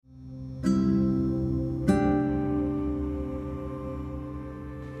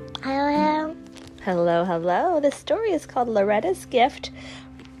Hello, hello. The story is called Loretta's Gift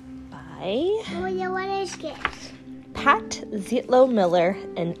by Loretta's Gift. Pat Zietlow Miller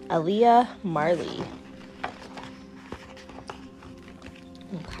and Aaliyah Marley.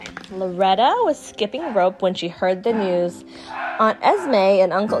 Okay. Loretta was skipping rope when she heard the news. Aunt Esme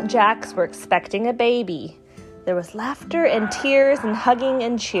and Uncle Jax were expecting a baby. There was laughter and tears and hugging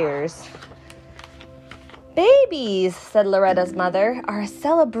and cheers. Babies, said Loretta's mother, are a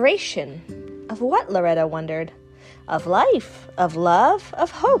celebration. Of what, Loretta wondered. Of life, of love,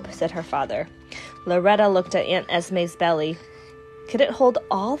 of hope, said her father. Loretta looked at Aunt Esme's belly. Could it hold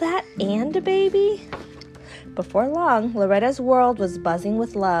all that and a baby? Before long, Loretta's world was buzzing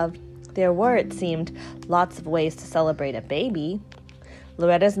with love. There were, it seemed, lots of ways to celebrate a baby.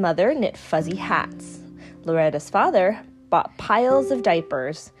 Loretta's mother knit fuzzy hats. Loretta's father bought piles of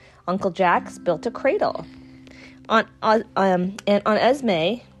diapers. Uncle Jax built a cradle. And Aunt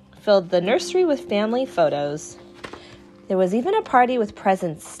Esme filled the nursery with family photos. There was even a party with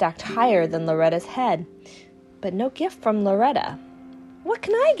presents stacked higher than Loretta's head, but no gift from Loretta. What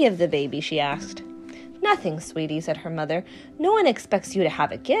can I give the baby? She asked. Nothing, sweetie, said her mother. No one expects you to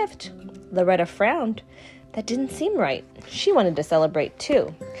have a gift. Loretta frowned. That didn't seem right. She wanted to celebrate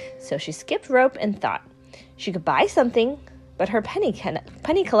too, so she skipped rope and thought. She could buy something, but her penny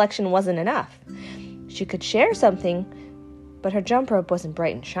collection wasn't enough. She could share something, but her jump rope wasn't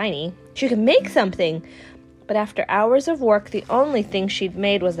bright and shiny. She could make something, but after hours of work, the only thing she'd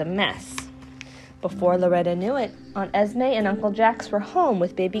made was a mess. Before Loretta knew it, Aunt Esme and Uncle Jax were home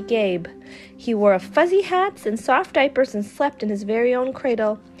with baby Gabe. He wore fuzzy hats and soft diapers and slept in his very own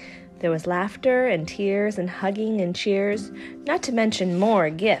cradle. There was laughter and tears and hugging and cheers, not to mention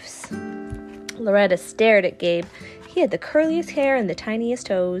more gifts. Loretta stared at Gabe. He had the curliest hair and the tiniest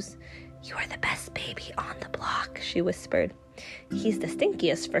toes. You are the best baby on the block, she whispered. He's the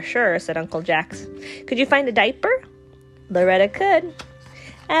stinkiest for sure, said Uncle Jax. Could you find a diaper? Loretta could.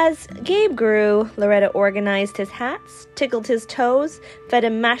 As Gabe grew, Loretta organized his hats, tickled his toes, fed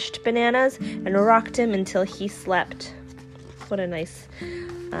him mashed bananas, and rocked him until he slept. What a nice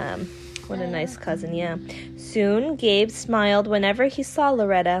cousin, yeah. Soon, Gabe smiled whenever he saw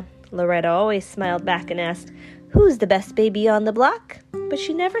Loretta. Loretta always smiled back and asked, Who's the best baby on the block? But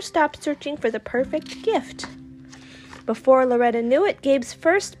she never stopped searching for the perfect gift. Before Loretta knew it, Gabe's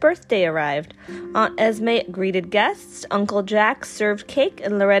first birthday arrived. Aunt Esme greeted guests, Uncle Jax served cake,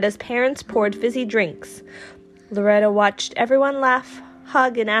 and Loretta's parents poured fizzy drinks. Loretta watched everyone laugh,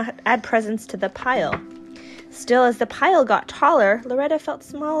 hug, and add presents to the pile. Still, as the pile got taller, Loretta felt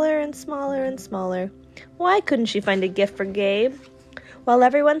smaller and smaller and smaller. Why couldn't she find a gift for Gabe? While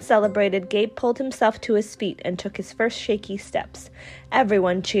everyone celebrated, Gabe pulled himself to his feet and took his first shaky steps.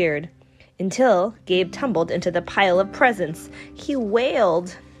 Everyone cheered. Until Gabe tumbled into the pile of presents. He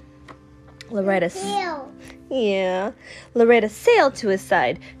wailed. Loretta sailed to his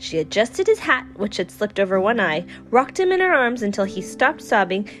side. She adjusted his hat, which had slipped over one eye, rocked him in her arms until he stopped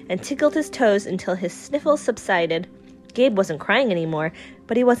sobbing, and tickled his toes until his sniffles subsided. Gabe wasn't crying anymore,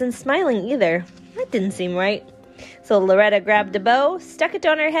 but he wasn't smiling either. That didn't seem right. So Loretta grabbed a bow, stuck it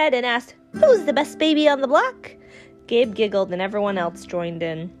on her head, and asked, Who's the best baby on the block? Gabe giggled, and everyone else joined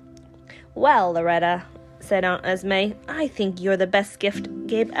in. Well, Loretta, said Aunt Esme, I think you're the best gift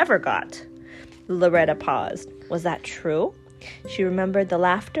Gabe ever got. Loretta paused. Was that true? She remembered the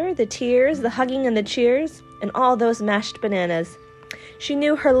laughter, the tears, the hugging and the cheers, and all those mashed bananas. She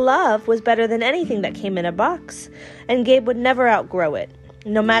knew her love was better than anything that came in a box, and Gabe would never outgrow it,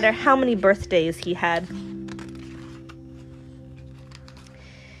 no matter how many birthdays he had.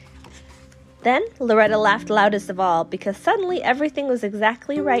 Then Loretta laughed loudest of all, because suddenly everything was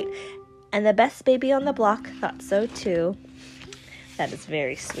exactly right, and the best baby on the block thought so too. That is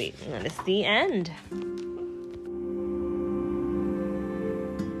very sweet. And that is the end.